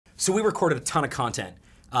So we recorded a ton of content,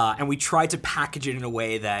 and we tried to package it in a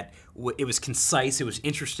way that it was concise, it was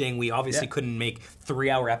interesting. We obviously couldn't make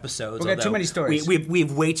 3-hour episodes. We got too many stories. We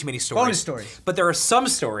have way too many stories. Bonus stories. But there are some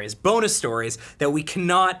stories, bonus stories, that we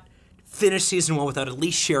cannot finish season 1 without at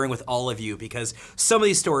least sharing with all of you, because some of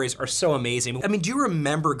these stories are so amazing. I mean, do you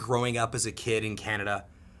remember growing up as a kid in Canada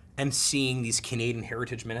and seeing these Canadian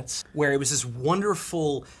Heritage Minutes, where it was this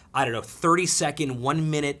wonderful, I don't know, 30-second,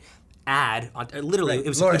 1-minute ad on, literally right. it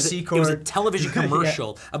was a television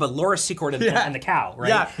commercial about Laura Secord and the cow, right?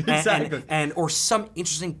 Yeah, exactly. And or some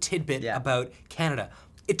interesting tidbit about Canada.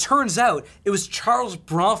 It turns out it was Charles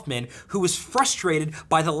Bronfman who was frustrated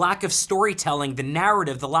by the lack of storytelling, the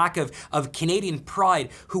narrative, the lack of Canadian pride,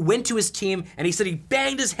 who went to his team and he said he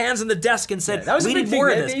banged his hands on the desk and said, "We need more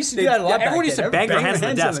of this." They used to do that a lot. Everyone used to bang their hands on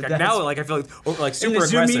the desk. Now, like, I feel like super in the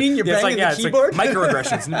Zoom aggressive. meeting, you're banging the keyboard. Like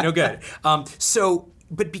microaggressions, no good.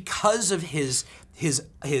 But because of his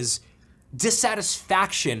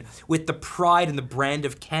dissatisfaction with the pride and the brand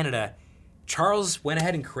of Canada, Charles went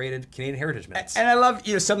ahead and created Canadian Heritage Minutes. And I love,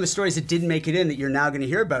 some of the stories that didn't make it in that you're now going to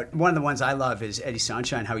hear about. One of the ones I love is Ed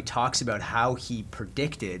Sonshine, how he talks about how he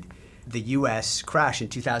predicted the U.S. crash in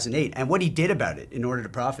 2008 and what he did about it in order to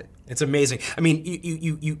profit. It's amazing. I mean,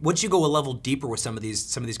 you once you go a level deeper with some of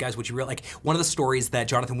these guys, what you realize, like one of the stories that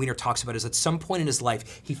Jonathan Wener talks about is at some point in his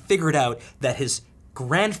life he figured out that his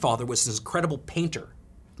grandfather was this incredible painter.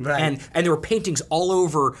 Right. And there were paintings all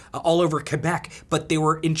over Quebec, but they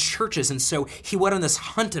were in churches, and so he went on this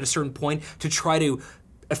hunt at a certain point to try to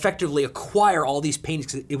effectively acquire all these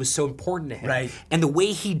paintings because it was so important to him. Right. And the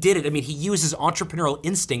way he did it, I mean, he used his entrepreneurial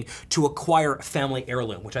instinct to acquire a family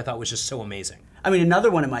heirloom, which I thought was just so amazing. I mean, another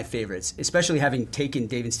one of my favorites, especially having taken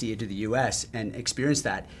Dave and Steve to the U.S. and experienced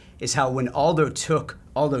that, is how when Aldo took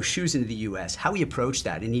all those shoes into the U.S., how he approached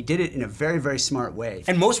that. And he did it in a very, very smart way.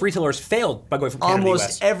 And most retailers failed by going from Canada to the U.S.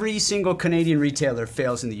 Almost every single Canadian retailer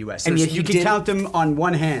fails in the U.S. And yet you can count them on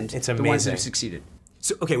one hand, it's the amazing. ones that have succeeded.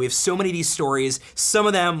 So, okay, we have so many of these stories. Some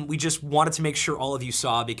of them we just wanted to make sure all of you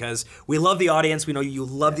saw because we love the audience. We know you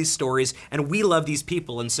love these stories, and we love these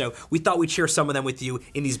people. And so we thought we'd share some of them with you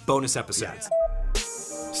in these bonus episodes.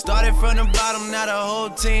 Started from the bottom, now the whole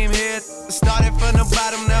team here. Started from the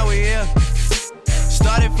bottom, now we here.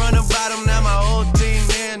 Started from the bottom, now my whole team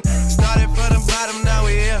in. Started from the bottom, now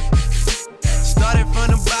we here. Started from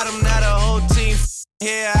the bottom, now the whole team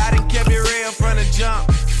here. I done kept it real from the jump.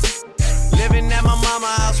 Living at my mama's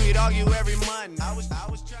house, we'd argue every month. I was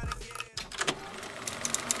trying to get it.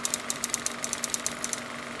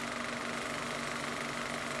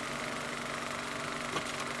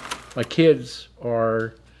 My kids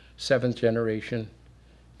are 7th generation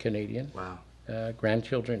Canadian. Wow.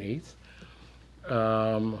 Grandchildren 8th.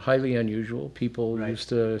 Highly unusual. People used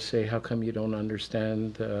to say, "How come you don't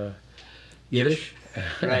understand Yiddish?"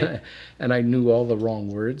 Right. And I knew all the wrong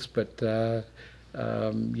words, but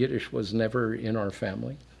Yiddish was never in our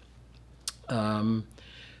family.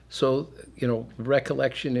 So, the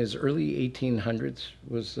recollection is early 1800s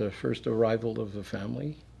was the first arrival of the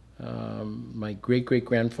family. My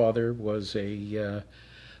great-great-grandfather was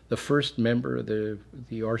the first member of the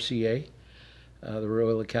RCA, the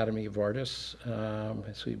Royal Academy of Artists.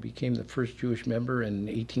 So he became the first Jewish member in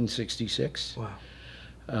 1866. Wow.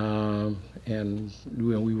 And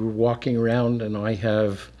we were walking around, and I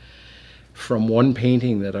have, from one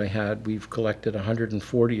painting that I had, we've collected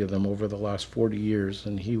 140 of them over the last 40 years.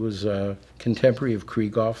 And he was a contemporary of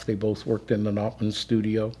Krieghoff. They both worked in the Notman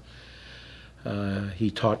studio.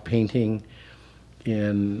 He taught painting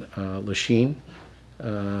in Lachine,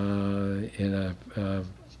 in a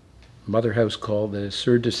mother house called the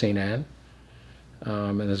Sœur de Sainte Anne.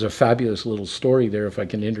 And there's a fabulous little story there, if I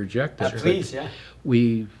can interject. Please, yeah.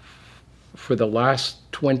 We, for the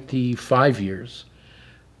last 25 years,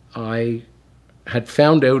 I had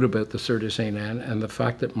found out about the Sœur de Sainte Anne and the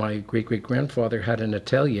fact that my great-great-grandfather had an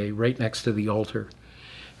atelier right next to the altar.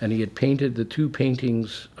 And he had painted the 2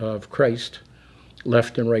 paintings of Christ,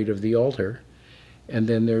 left and right of the altar. And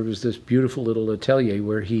then there was this beautiful little atelier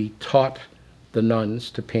where he taught the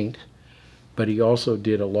nuns to paint, but he also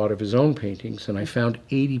did a lot of his own paintings. And I found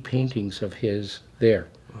 80 paintings of his there.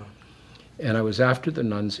 Wow. And I was after the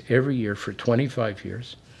nuns every year for 25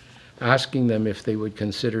 years, asking them if they would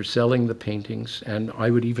consider selling the paintings. And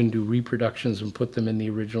I would even do reproductions and put them in the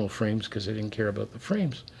original frames because I didn't care about the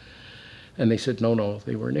frames. And they said, no,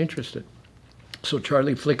 they weren't interested. So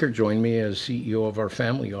Charlie Flicker joined me as CEO of our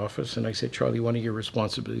family office, and I said, "Charlie, one of your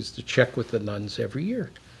responsibilities is to check with the nuns every year."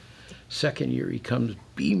 Second year, he comes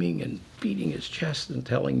beaming and beating his chest and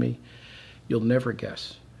telling me, "You'll never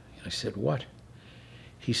guess." I said, "What?"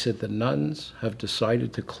 He said, "The nuns have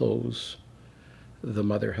decided to close the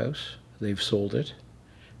mother house. They've sold it.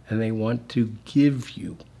 And they want to give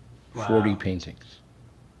you 40 paintings.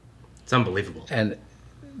 It's unbelievable. And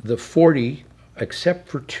the 40, except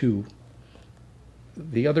for 2,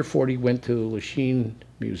 the other 40 went to the Lachine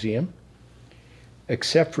Museum.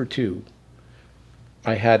 Except for 2,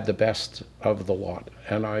 I had the best of the lot.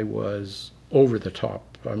 And I was over the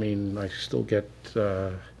top. I mean, I still get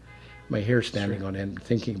my hair standing on end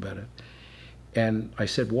thinking about it. And I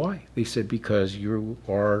said, why? They said, because you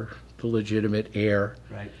are the legitimate heir,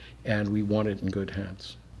 Right. and we want it in good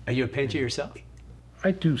hands. Are you a painter yourself?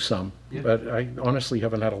 I do some, but I honestly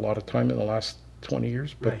haven't had a lot of time in the last 20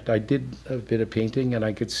 years, but Right. I did a bit of painting, and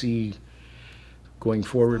I could see going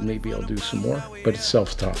forward, maybe I'll do some more, but it's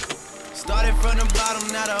self-taught. Started from the bottom,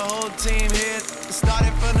 now the whole team here.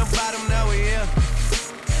 Started from the bottom, now we here.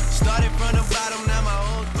 Started from the bottom, now my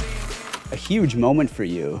whole team. A huge moment for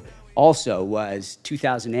you also was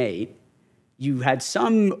 2008. You had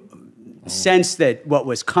some sense that what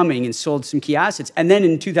was coming and sold some key assets. And then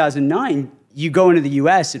in 2009, you go into the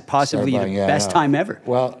U.S. at possibly the best time ever.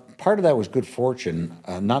 Well, part of that was good fortune,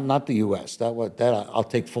 not the U.S. That I'll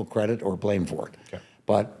take full credit or blame for it. Okay.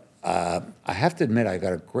 But I have to admit, I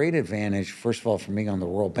got a great advantage, first of all, from being on the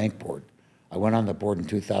Royal Bank board. I went on the board in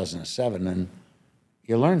 2007, and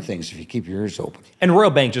you learn things if you keep your ears open. And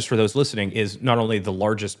Royal Bank, just for those listening, is not only the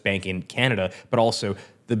largest bank in Canada, but also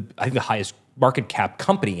I think the highest market cap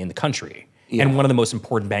company in the country, and one of the most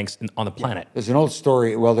important banks on the planet. There's an old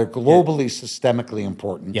story. Well, they're globally, systemically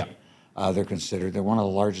important. Yeah. They're considered. They're one of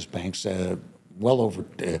the largest banks, well over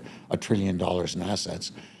 $1 trillion in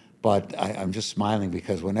assets. But I'm just smiling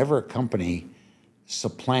because whenever a company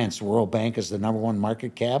supplants Royal Bank as the #1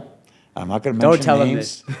 market cap, I'm not going to mention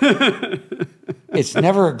names. It's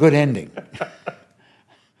never a good ending.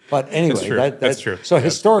 But anyway, that's true. So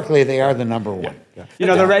historically, they are the #1. Yeah. You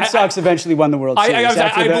know, the Red Sox eventually won the World Series.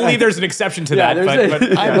 I believe there's an exception to that.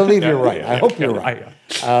 But I believe you're right. I hope you're right.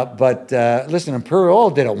 But listen, Imperial Oil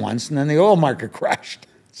did it once, and then the oil market crashed.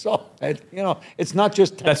 So, it's not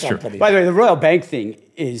just tech companies. By the way, the Royal Bank thing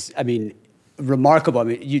is, I mean, remarkable. I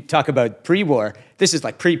mean, you talk about pre-war. This is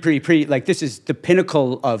like pre. Like, this is the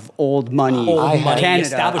pinnacle of old money.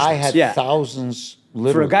 Canada. I had thousands,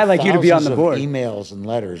 literally, for a guy like you to be on the board, emails and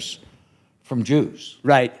letters from Jews.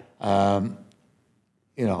 Right.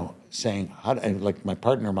 Saying, like my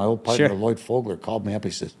old partner, Lloyd Fogler, called me up.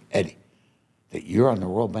 He says, Eddie, that you're on the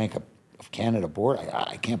Royal Bank of Canada board?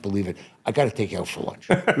 I can't believe it. I got to take you out for lunch.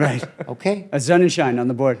 Right. Okay. A Sonshine on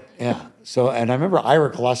the board. Yeah. So, and I remember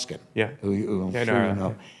Ira Gluskin, who I'm sure you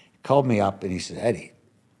know, called me up and he said, Eddie,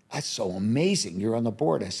 that's so amazing. You're on the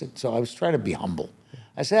board. I said, so I was trying to be humble.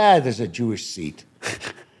 I said, there's a Jewish seat.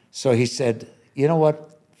 So he said, you know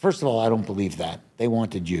what? First of all, I don't believe that. They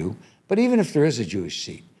wanted you. But even if there is a Jewish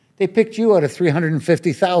seat, they picked you out of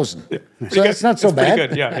 350,000. So that's not so bad.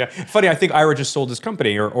 Good. Yeah. Funny, I think Ira just sold his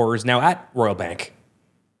company or is now at Royal Bank.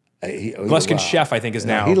 Gluskin Chef, I think, is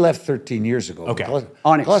now. He left 13 years ago. Okay.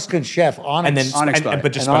 Onyx. Gluskin Chef, Onyx. And then Onyx,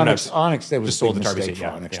 but just Onyx, that was just sold a big the mistake RBC. for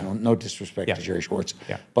Onyx. Yeah. No disrespect to Jerry Schwartz.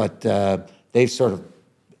 Yeah. But they've sort of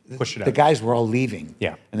pushed it out. The guys were all leaving.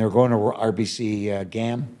 Yeah. And they were going to RBC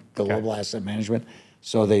GAM, Global Asset Management.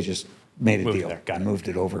 So they just made a deal and moved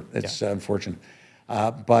it over. It's unfortunate.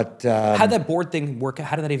 But how'd that board thing work?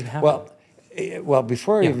 How did that even happen? Well,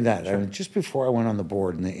 before even that, I mean, just before I went on the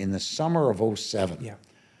board in the summer of '07,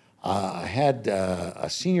 I had a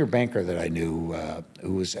senior banker that I knew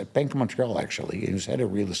who was at Bank of Montreal, actually. He was head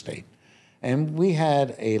of real estate. And we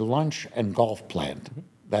had a lunch and golf planned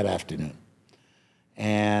that afternoon.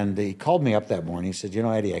 And he called me up that morning. He said,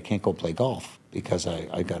 Eddie, I can't go play golf because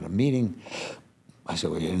I got a meeting. I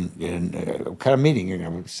said, well, you didn't what kind of meeting? You're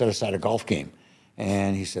going to set aside a golf game.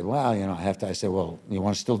 And he said, well, I have to. I said, well, you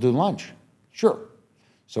want to still do lunch? Sure.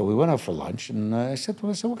 So we went out for lunch, and I said,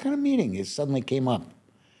 what kind of meeting? It suddenly came up.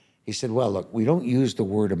 He said, well, look, we don't use the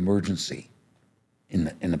word emergency in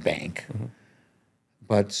the bank,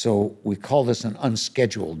 but so we call this an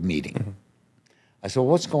unscheduled meeting. I said, well,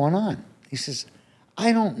 what's going on? He says,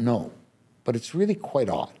 I don't know, but it's really quite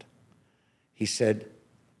odd. He said,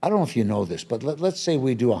 I don't know if you know this, but let's say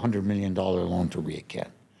we do a $100 million loan to RioCan.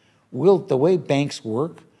 The way banks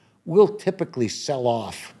work, we'll typically sell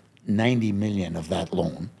off 90 million of that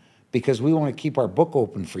loan because we want to keep our book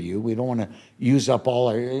open for you. We don't want to use up all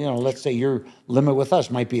our, let's say your limit with us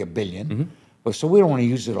might be $1 billion. So we don't want to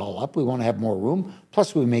use it all up. We want to have more room.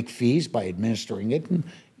 Plus we make fees by administering it. And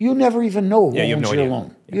you never even know who owns your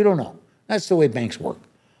loan. Yeah. You don't know. That's the way banks work.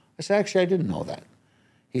 I said, actually, I didn't know that.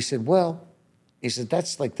 He said,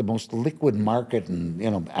 that's like the most liquid market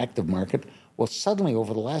and, active market. Well, suddenly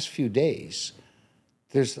over the last few days,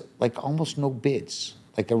 there's like almost no bids.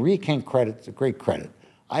 Like a RioCan credit, it's a great credit.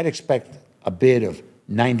 I'd expect a bid of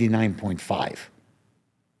 99.5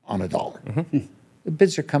 on a dollar. The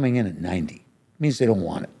bids are coming in at 90. It means they don't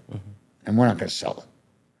want it, and we're not going to sell it.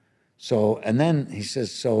 So, and then he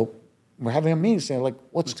says, so we're having a meeting saying, like,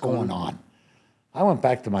 what's going on? I went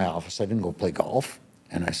back to my office. I didn't go play golf.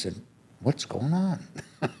 And I said, what's going on?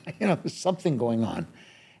 There's something going on.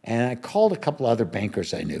 And I called a couple other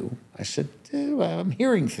bankers I knew. I said, I'm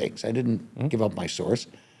hearing things. I didn't give up my source.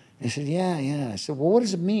 And he said, yeah. I said, well, what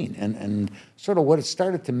does it mean? And sort of what it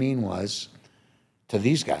started to mean was, to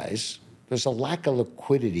these guys, there's a lack of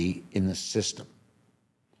liquidity in the system.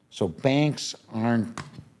 So banks aren't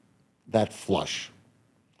that flush.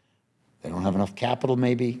 They don't have enough capital,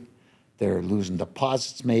 maybe. They're losing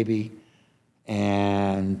deposits, maybe.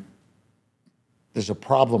 And there's a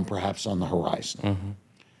problem perhaps on the horizon.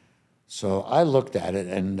 So I looked at it,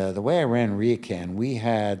 and the way I ran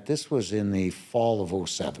RioCan, this was in the fall of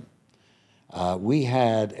 07. We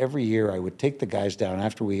had, every year, I would take the guys down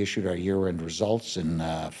after we issued our year-end results in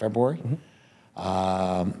February.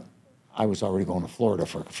 I was already going to Florida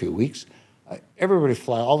for a few weeks. Everybody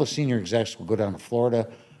fly, all the senior execs will go down to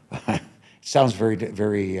Florida. It sounds very,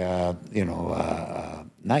 very,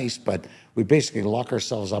 nice, but we basically lock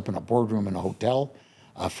ourselves up in a boardroom in a hotel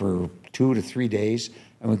for 2 to 3 days,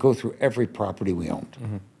 and we go through every property we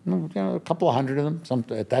owned. A couple of hundred of them, some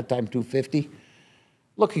at that time 250,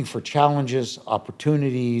 looking for challenges,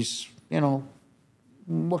 opportunities,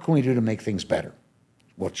 what can we do to make things better?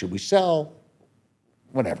 What should we sell?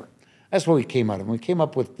 Whatever. That's what we came out of. And we came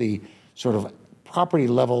up with the sort of property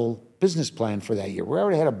level business plan for that year. We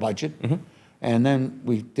already had a budget, and then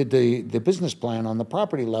we did the business plan on the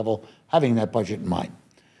property level, having that budget in mind.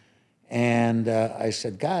 And I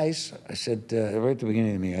said, guys, right at the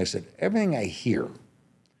beginning of the meeting, I said, everything I hear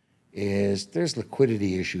is there's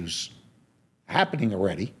liquidity issues happening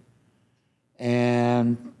already,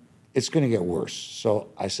 and it's going to get worse. So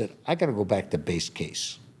I said, I got to go back to base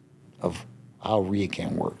case of how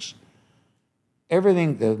RioCan works.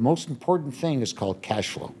 The most important thing is called cash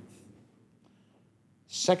flow.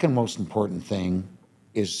 Second most important thing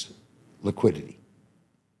is liquidity.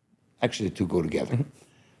 Actually, the two go together.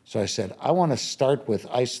 So I said, I want to start with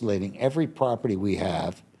isolating every property we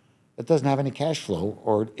have that doesn't have any cash flow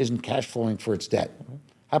or isn't cash flowing for its debt.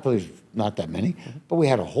 Happily, there's not that many, but we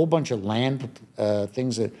had a whole bunch of land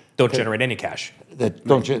things that don't generate any cash. That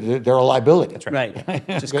don't. They're a liability. That's right. Right.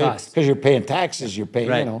 Just cost. Because you're paying taxes, you're paying,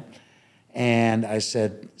 Right. And I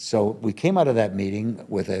said, so we came out of that meeting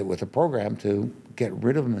with a program to get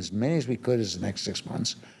rid of them as many as we could as the next 6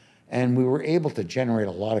 months, and we were able to generate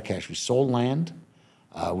a lot of cash. We sold land,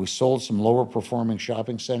 we sold some lower performing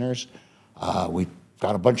shopping centers, we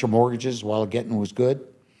got a bunch of mortgages while getting was good.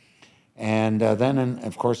 And then,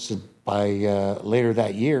 of course, by later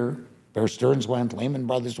that year, Bear Stearns went, Lehman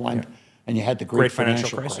Brothers went, and you had the great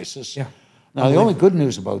financial crisis. Yeah. Now, the only good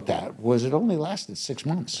news about that was it only lasted 6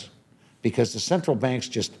 months because the central banks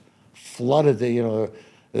just flooded the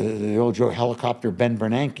old Joe helicopter Ben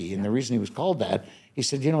Bernanke. And the reason he was called that, he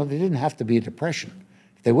said, there didn't have to be a depression.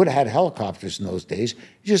 If they would have had helicopters in those days,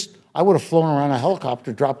 I would have flown around a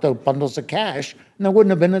helicopter, dropped out bundles of cash, and there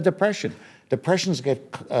wouldn't have been a depression. Depressions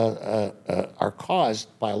are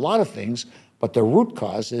caused by a lot of things, but the root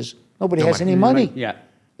cause is nobody has any money. Yeah.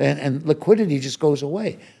 And liquidity just goes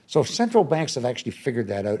away. So central banks have actually figured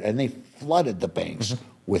that out, and they flooded the banks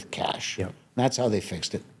with cash. Yep. That's how they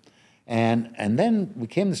fixed it. And then we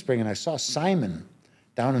came this spring, and I saw Simon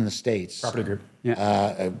down in the States. Property Group.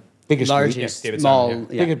 Yeah. Biggest Largest David mall. Simon,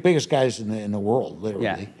 Yeah. biggest guys in the world,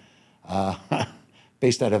 literally.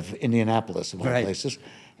 Based out of Indianapolis, of all Right. places.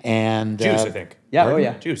 And Jews, I think. Yeah. Pardon? Oh,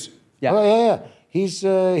 yeah. Jews. Yeah. Oh yeah.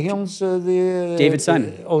 He owns the David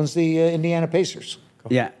Simon. owns the Indiana Pacers.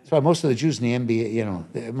 Yeah. That's why most of the Jews in the NBA,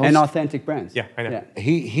 And authentic brands. Yeah, I know. Yeah.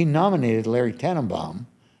 he nominated Larry Tannenbaum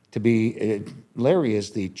to be. Larry is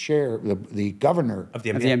the chair, the governor Of the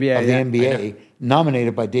Of NBA. the NBA. of the yeah. NBA,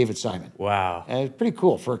 nominated by David Simon. Wow. And it's pretty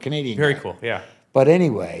cool for a Canadian. Very guy. cool. Yeah. But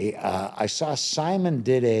anyway, I saw Simon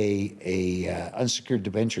did a unsecured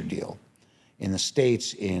debenture deal in the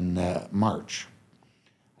States in March.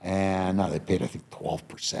 And now they paid, I think,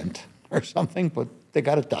 12% or something, but they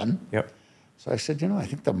got it done. Yep. So I said, I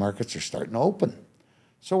think the markets are starting to open.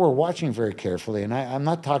 So we're watching very carefully, and I'm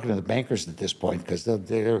not talking to the bankers at this point because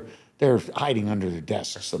they're hiding under their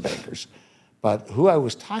desks, the bankers. But who I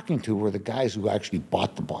was talking to were the guys who actually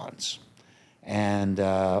bought the bonds. And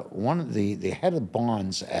one of the head of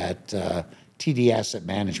bonds at TD Asset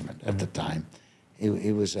Management at the time,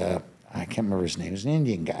 it was I can't remember his name. He was an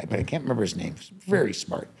Indian guy, but I can't remember his name. He was very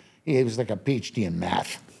smart. He was like a PhD in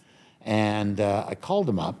math. And I called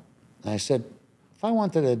him up, and I said, if I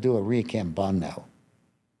wanted to do a RIACAM bond now,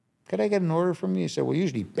 could I get an order from you? He said, well,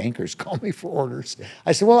 usually bankers call me for orders.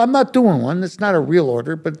 I said, well, I'm not doing one. It's not a real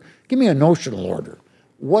order, but give me a notional order.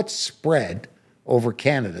 What's spread over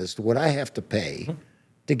Canada as to what I have to pay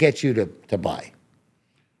to get you to buy?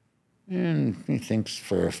 And he thinks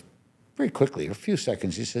very quickly, a few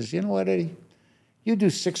seconds, he says, you know what, Eddie? You do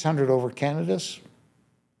 600 over Canada's,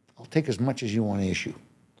 I'll take as much as you want to issue.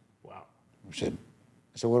 Wow. I said,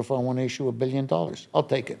 what if I want to issue $1 billion? I'll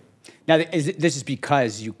take it. Now, this is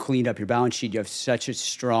because you cleaned up your balance sheet. You have such a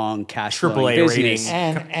strong cash flow AAA business.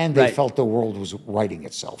 rating. And they felt the world was righting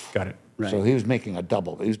itself. Got it. Right. So he was making a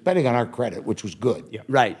double. He was betting on our credit, which was good. Yeah.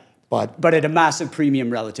 Right. But at a massive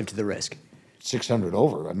premium relative to the risk. 600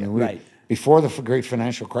 over. I mean, Right. Before the great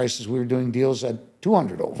financial crisis, we were doing deals at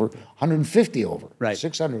 200 over, 150 over. Right.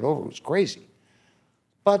 600 over was crazy.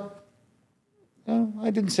 But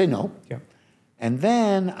I didn't say no. Yeah. And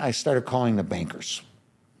then I started calling the bankers.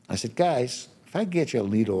 I said, guys, if I get you a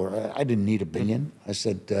lead order, I didn't need $1 billion. I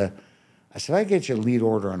said, I get you a lead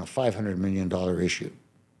order on a $500 million issue.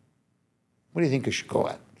 What do you think I should go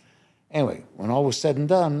at? Anyway, when all was said and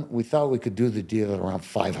done, we thought we could do the deal at around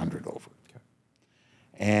 500 over. Okay.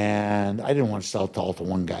 And I didn't want to sell it all to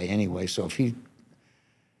one guy anyway, so if he...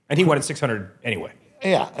 And he wanted 600 anyway.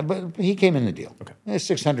 Yeah, but he came in the deal. Okay.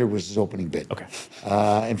 600 was his opening bid. Okay.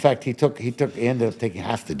 In fact, he ended up taking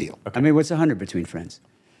half the deal. I mean, what's 100 between friends?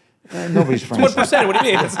 Nobody's friends. 1%, what do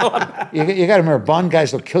you mean? It's a lot. You got to remember, bond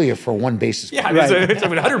guys will kill you for 1 basis point. Yeah, I mean, it's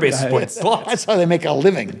 100 basis points. It's a lot. That's how they make a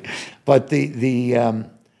living. But we're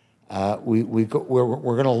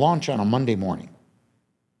going to launch on a Monday morning.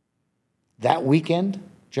 That weekend,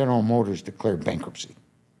 General Motors declared bankruptcy.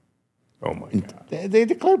 Oh my God. They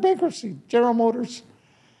declared bankruptcy, General Motors.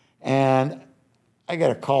 And I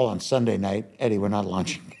got a call on Sunday night, Eddie, we're not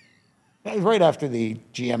launching. Right after the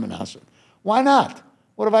GM announcement. Why not?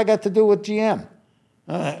 What have I got to do with GM?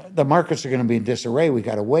 The markets are going to be in disarray. We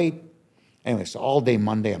got to wait. Anyway, so all day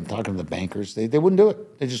Monday, I'm talking to the bankers. They wouldn't do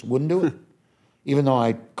it. They just wouldn't do it. Even though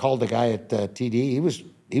I called the guy at TD, he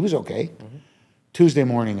was okay. Mm-hmm. Tuesday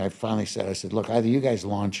morning, I finally said, look, either you guys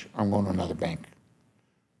launch or I'm going to another bank.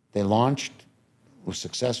 They launched, was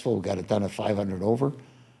successful. We got it done at 500 over.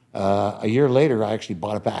 A year later, I actually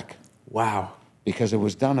bought it back. Wow. Because it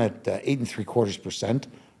was done at 8.75%.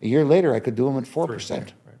 A year later, I could do them at 4%.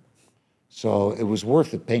 Right. So it was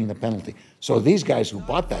worth it paying the penalty. So these guys who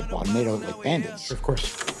bought that bond made out like bandits. Of course.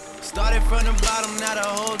 Started from the bottom, now the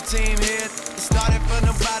whole team here. Started from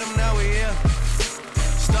the bottom, now we here.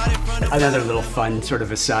 Started from the Another little fun sort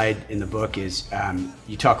of aside in the book is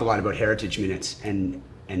you talk a lot about heritage minutes and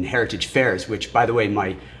heritage fairs, which, by the way,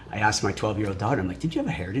 I asked my 12-year-old daughter, I'm like, did you have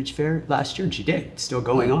a heritage fair last year? And she did. It's still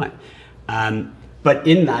going on. But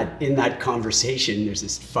in that conversation, there's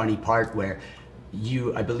this funny part where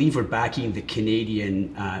I believe, were backing the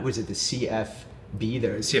Canadian, was it the CFB?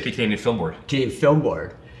 CFB, Canadian Film Board. Canadian Film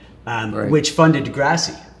Board, Right. which funded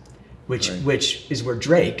Degrassi, which is where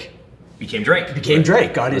Drake Became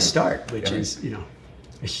Drake. Got his start, which is,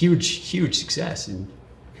 a huge success. And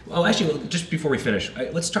Well, actually, just before we finish,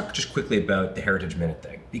 let's talk just quickly about the Heritage Minute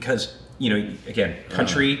thing. Because, again,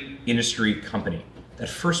 country, industry, company. That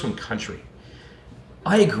first one, country.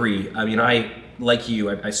 I agree. I mean, like you,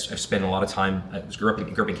 I've spent a lot of time, I grew up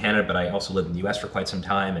in Canada, but I also lived in the US for quite some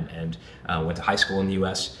time and went to high school in the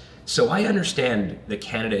US. So I understand that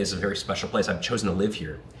Canada is a very special place. I've chosen to live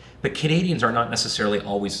here. But Canadians are not necessarily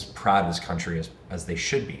always as proud of this country as they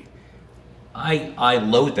should be. I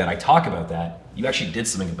loathe that. I talk about that. You actually did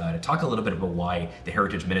something about it. Talk a little bit about why the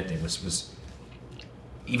Heritage Minute thing was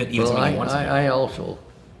even something you wanted to do. I also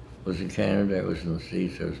was in Canada. I was in the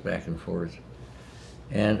States. I was back and forth.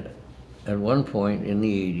 And at one point in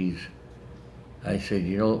the 80s, I said,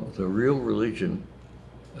 the real religion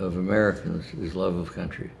of Americans is love of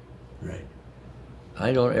country. right.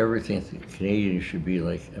 I don't ever think that Canadians should be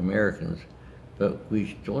like Americans, but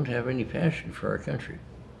we don't have any passion for our country.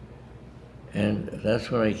 And that's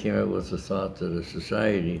when I came up with the thought that a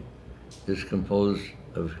society is composed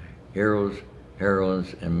of heroes,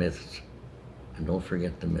 heroines, and myths. And don't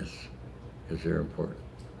forget the myths, because they're important.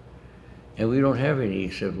 And we don't have any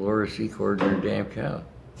except Laura Secord and her damn cow.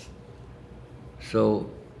 So,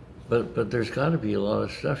 but there's got to be a lot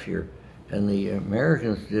of stuff here. And the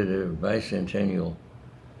Americans did a bicentennial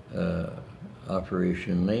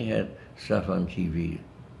operation. They had stuff on TV.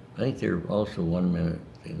 I think they were also 1-minute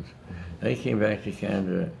things. I came back to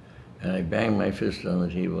Canada and I banged my fist on the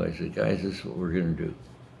table. I said, guys, this is what we're going to do.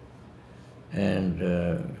 And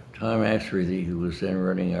Tom Axworthy, who was then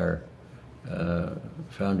running our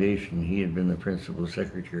Foundation. He had been the principal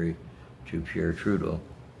secretary to Pierre Trudeau.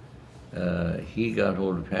 He got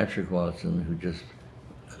hold of Patrick Watson, who just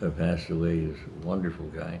passed away. He was a wonderful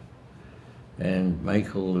guy. And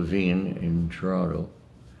Michael Levine in Toronto,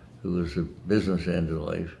 who was the business end of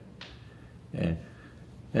life.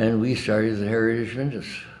 And we started the Heritage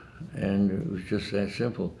Vintage. And it was just that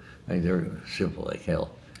simple. I mean, they were simple like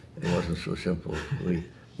hell. It wasn't so simple. We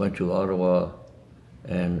went to Ottawa,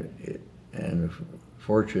 and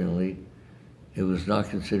fortunately, it was not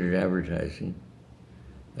considered advertising.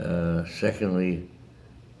 Secondly,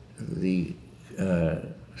 the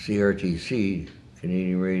CRTC,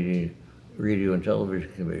 Canadian Radio and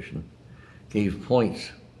Television Commission, gave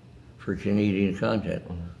points for Canadian content.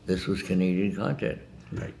 This was Canadian content.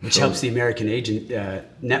 Right. Which helps the American agent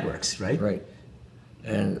networks, right? Right.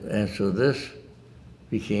 And so this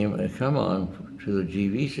became a come-on to the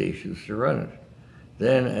TV stations to run it.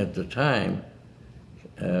 Then at the time,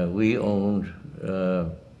 we owned,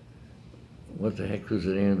 what the heck was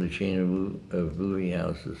the name of the chain of movie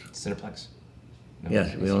houses? Cineplex. No,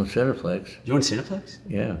 Yes, we owned Cineplex. You own Cineplex?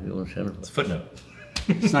 Yeah, we owned Cineplex. It's a footnote.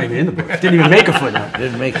 It's not even in the book. Didn't even make a footnote.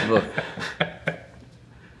 Didn't make the book.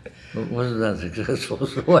 It wasn't that successful,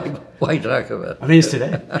 so why talk about it? I mean, it's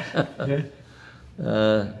today. Yeah.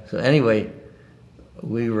 So anyway,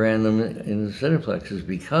 we ran them in the Cineplexes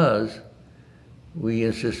because we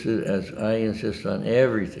insisted, as I insist on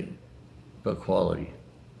everything, but quality.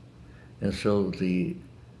 And so the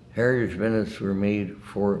Heritage Minutes were made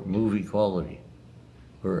for movie quality,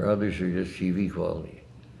 where others are just TV quality.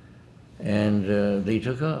 And they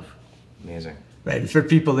took off. Amazing. Right, and for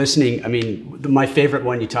people listening, I mean, my favorite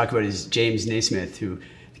one you talk about is James Naismith, the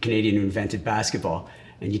Canadian who invented basketball.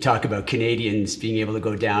 And you talk about Canadians being able to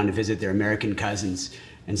go down to visit their American cousins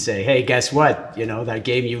and say, hey, guess what? You know, that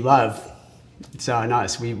game you love, it's on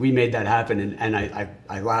us. We made that happen. And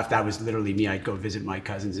I laughed. That was literally me. I'd go visit my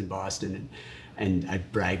cousins in Boston and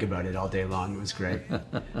I'd brag about it all day long. It was great.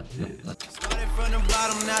 Started from the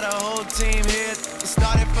bottom, now the whole team here.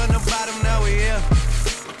 Started from the bottom, now we here.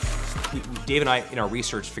 Dave and I, in our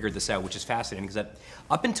research, figured this out, which is fascinating, because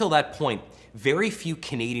up until that point, very few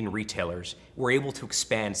Canadian retailers were able to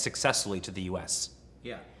expand successfully to the U.S.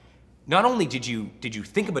 Yeah. Not only did you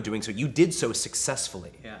think about doing so, you did so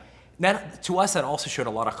successfully. Yeah. That, to us, that also showed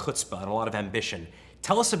a lot of chutzpah and a lot of ambition.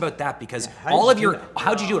 Tell us about that, because how'd you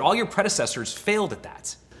do it? All your predecessors failed at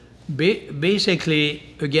that.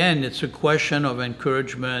 Basically, again, it's a question of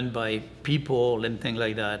encouragement by people and things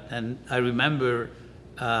like that. And I remember,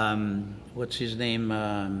 what's his name?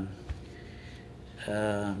 A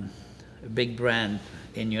big brand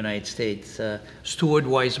in the United States, Stuart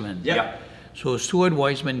Weitzman. Yeah. So Stuart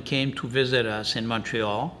Weitzman came to visit us in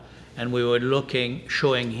Montreal, and we were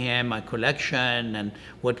showing him my collection and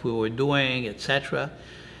what we were doing, etc.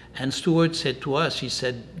 And Stuart said to us, he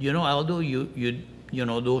said, you know, Aldo, you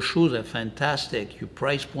know, those shoes are fantastic. Your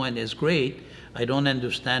price point is great. I don't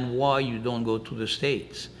understand why you don't go to the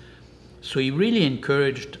States. So he really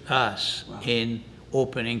encouraged us in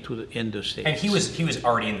opening in the States. And he was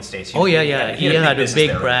already in the States. He had a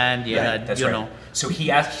big brand. That's right. So he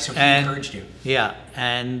encouraged you. Yeah,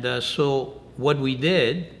 and so what we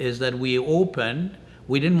did is that we opened.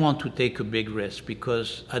 We didn't want to take a big risk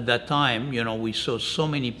because at that time, you know, we saw so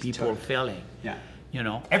many people failing. Yeah. You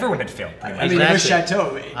know, Everyone had failed. Pretty much. I mean, it was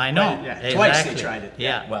Chateau. I know. Yeah. Exactly. Twice they tried it.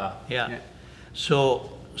 Yeah. Wow. Yeah. So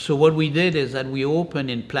what we did is that we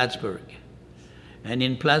opened in Plattsburgh. And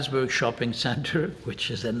in Plattsburgh Shopping Center,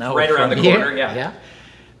 which is an hour Right around from the here, corner, yeah.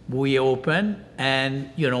 we opened,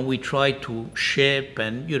 and you know, we tried to ship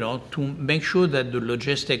and, you know, to make sure that the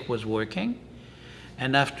logistic was working.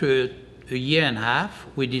 And after a year and a half,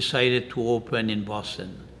 we decided to open in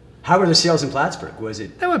Boston. How were the sales in Plattsburgh? Was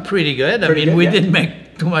it? They were pretty good. Pretty I mean, good, we yeah. didn't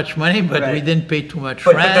make too much money, but Right. we didn't pay too much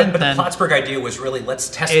But rent. the and Plattsburgh idea was really, let's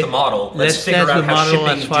test the model. Let's figure test out the how model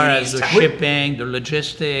shipping as far as duties, the shipping, the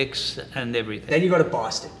logistics, and everything. Then you go to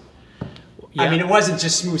Boston. Yeah. I mean, it wasn't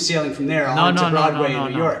just smooth sailing from there on to Broadway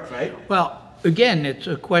in New York, right? Well, again, it's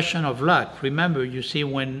a question of luck. Remember, you see,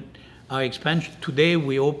 when our expansion, today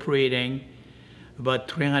we're operating about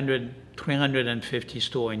 350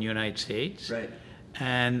 stores in the United States. Right.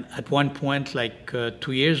 And at one point, like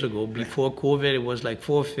 2 years ago, before COVID, it was like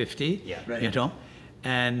 450, Yeah. Right. you know,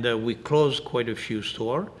 and we closed quite a few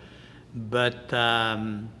stores. But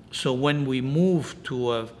so when we moved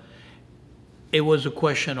to it was a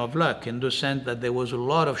question of luck in the sense that there was a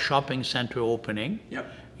lot of shopping center opening. Yep.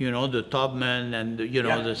 You know, the Tubman and, you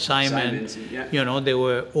know, Yeah. the Simon, Simons, yeah. you know, they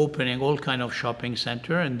were opening all kind of shopping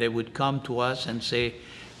center, and they would come to us and say,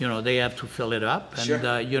 you know, they have to fill it up. And,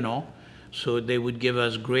 Sure. you know, So they would give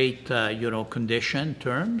us great, condition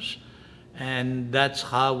terms. And that's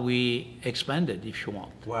how we expanded, if you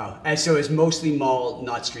want. Wow. And so it's mostly mall,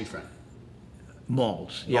 not street front?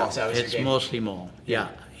 Malls, yeah. Malls, that was your It's game. mostly mall, yeah.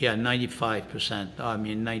 Yeah, 95%,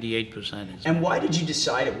 98% is. And why did you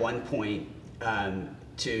decide at one point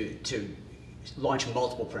to launch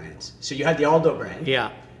multiple brands? So you had the Aldo brand.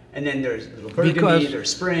 Yeah. And then there's Little Burgundy, there's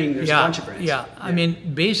Spring, there's a bunch of brands. Yeah, I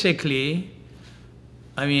mean, basically,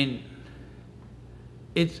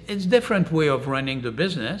 it's different way of running the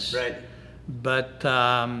business. Right. But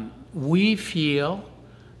we feel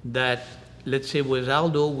that, let's say with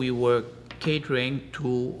Aldo, we were catering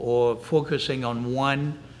to or focusing on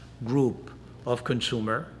one group of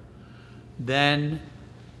consumer. Then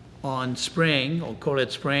on Spring, or call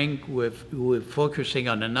it Spring, we're focusing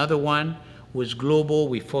on another one. With Global,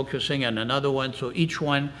 we're focusing on another one. So each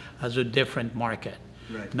one has a different market.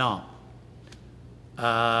 Right. Now,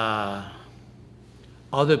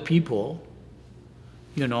 other people,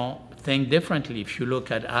 think differently. If you look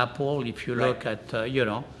at Apple, if you look at,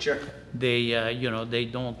 Sure. they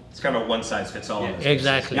don't. It's kind of a one-size-fits-all.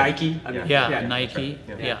 Exactly. Nike? Nike.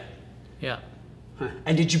 Yeah. Yeah. Huh.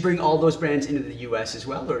 And did you bring all those brands into the U.S. as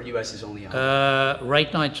well, or U.S. is only Aldo?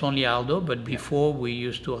 Right now it's only Aldo, but before we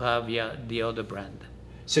used to have the other brand.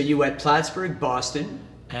 So you went Plattsburgh, Boston,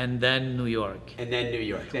 And then New York. and then New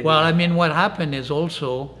York. Then Well, New I York. mean, what happened is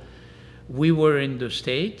also, we were in the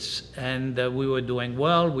States and we were doing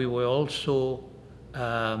well. We were also,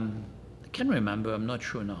 I can't remember, I'm not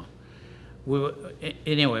sure now.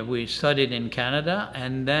 Anyway, we studied in Canada,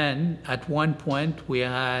 and then at one point we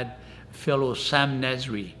had fellow Sam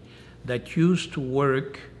Nesri that used to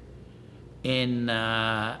work in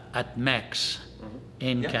at MEX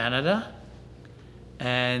in Canada,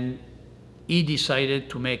 and he decided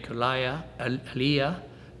to make Aliyah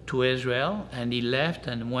to Israel, and he left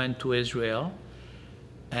and went to Israel.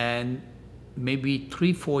 And maybe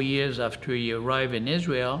 3-4 years after he arrived in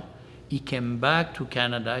Israel, he came back to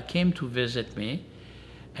Canada, came to visit me,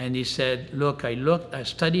 and he said, look, I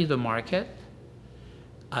studied the market,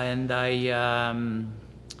 and I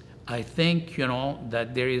think,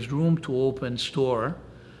 that there is room to open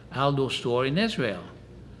Aldo store in Israel.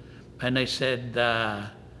 And I said,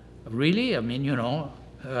 really? I mean,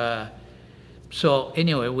 so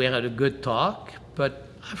anyway, we had a good talk, but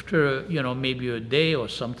after, maybe a day or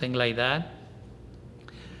something like that,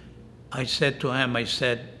 I said to him,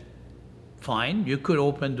 fine, you could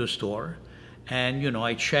open the store. And,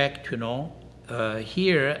 I checked,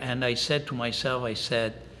 here, and I said to myself,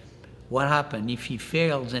 what happened? If he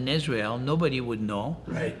fails in Israel, nobody would know.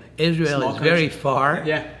 Right. Israel Small is very country. far.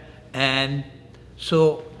 Yeah. And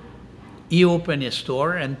so he opened his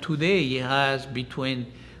store, and today he has, between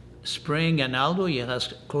Spring and Aldo, he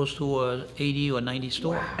has close to 80 or 90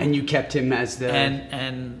 stores. Wow. And you kept him as the...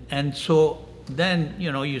 And so then,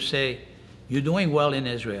 you say, you're doing well in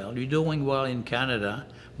Israel, you're doing well in Canada,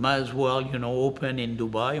 might as well, open in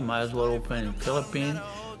Dubai, might as well open in Philippines,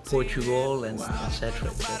 Portugal, and et cetera,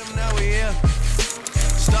 et cetera. Now we here.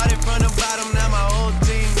 Started from the bottom, now my whole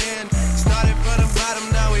team in. Started from the bottom,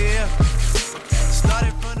 now we here.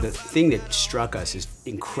 Started from The thing that struck us as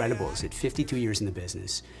incredible is that 52 years in the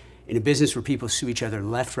business, in a business where people sue each other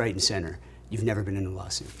left, right, and center, you've never been in a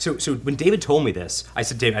lawsuit. So when David told me this, I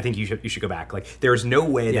said, David, I think you should go back. Like, there's no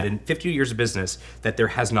way that in 50 years of business that there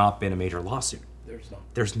has not been a major lawsuit.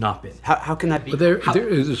 There's not been. How can that be? There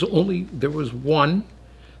was one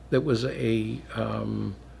that was a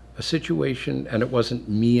situation, and it wasn't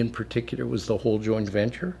me in particular, it was the whole joint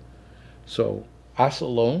venture. So us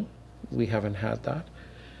alone, we haven't had that.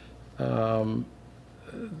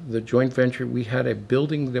 The joint venture, we had a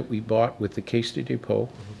building that we bought with the Caisse de Depot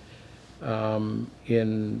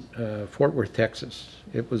in Fort Worth, Texas.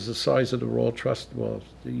 It was the size of the Royal Trust. Well,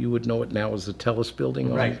 you would know it now as the Telus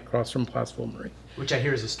building Right. across from Place Ville-Marie. Which I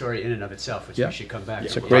hear is a story in and of itself, which Yeah. we should come back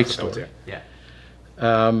It's to. a great story. Yeah.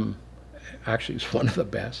 Actually, it's one of the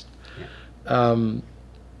best.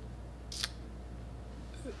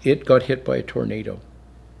 It got hit by a tornado.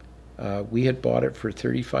 We had bought it for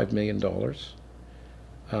 $35 million.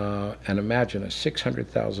 And imagine a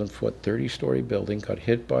 600,000 foot, 30-story building got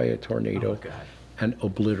hit by a tornado and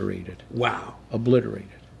obliterated. Wow. Obliterated,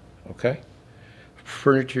 okay?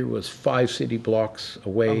 Furniture was 5 city blocks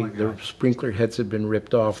away. The sprinkler heads had been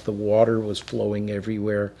ripped off. The water was flowing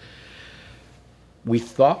everywhere. We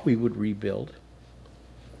thought we would rebuild.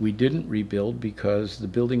 We didn't rebuild because the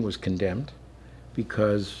building was condemned,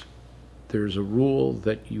 because there's a rule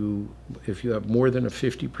that if you have more than a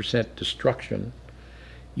 50% destruction,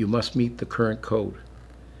 you must meet the current code.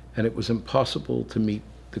 And it was impossible to meet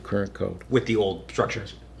the current code. With the old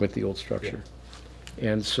structures. with the old structure.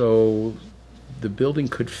 And so the building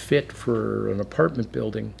could fit for an apartment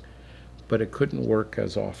building, but it couldn't work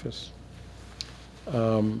as office.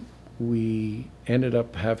 We ended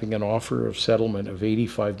up having an offer of settlement of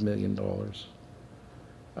 $85 million.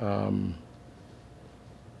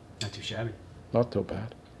 Not too shabby. Not so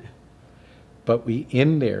bad. But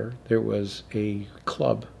in there was a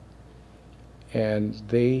club, and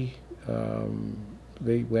they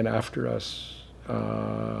went after us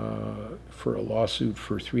for a lawsuit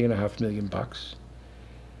for $3.5 million.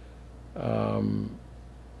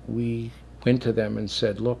 We went to them and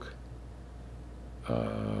said, look,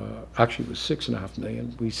 actually it was $6.5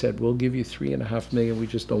 million. We said, we'll give you $3.5 million. We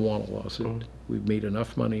just don't want a lawsuit. We've made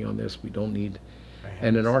enough money on this. We don't need.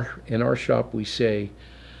 And in our shop, we say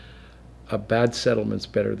a bad settlement's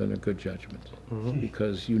better than a good judgment,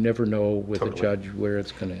 because you never know with a judge where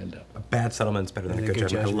it's going to end up. A bad settlement's better than a good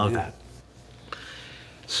judgment. I love that.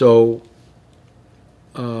 So,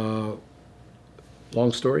 long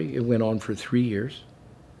story, it went on for 3 years.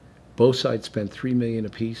 Both sides spent $3 million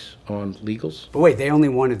apiece on legals. But wait, they only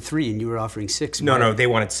wanted $3 and you were offering $6 million. No, they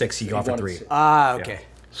wanted $6, he offered $3. Ah, okay.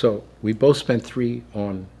 So we both spent $3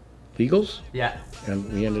 on legals. Yeah. And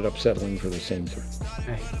we ended up settling for the same thing.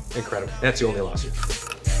 Right. Incredible. That's the only lawsuit.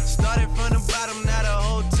 Started from the bottom, now the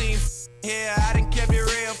whole team here. I done kept it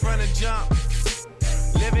real from the jump.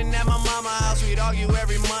 Living at my mama's house, we'd argue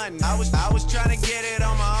every month. I was trying to get it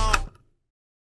on my own.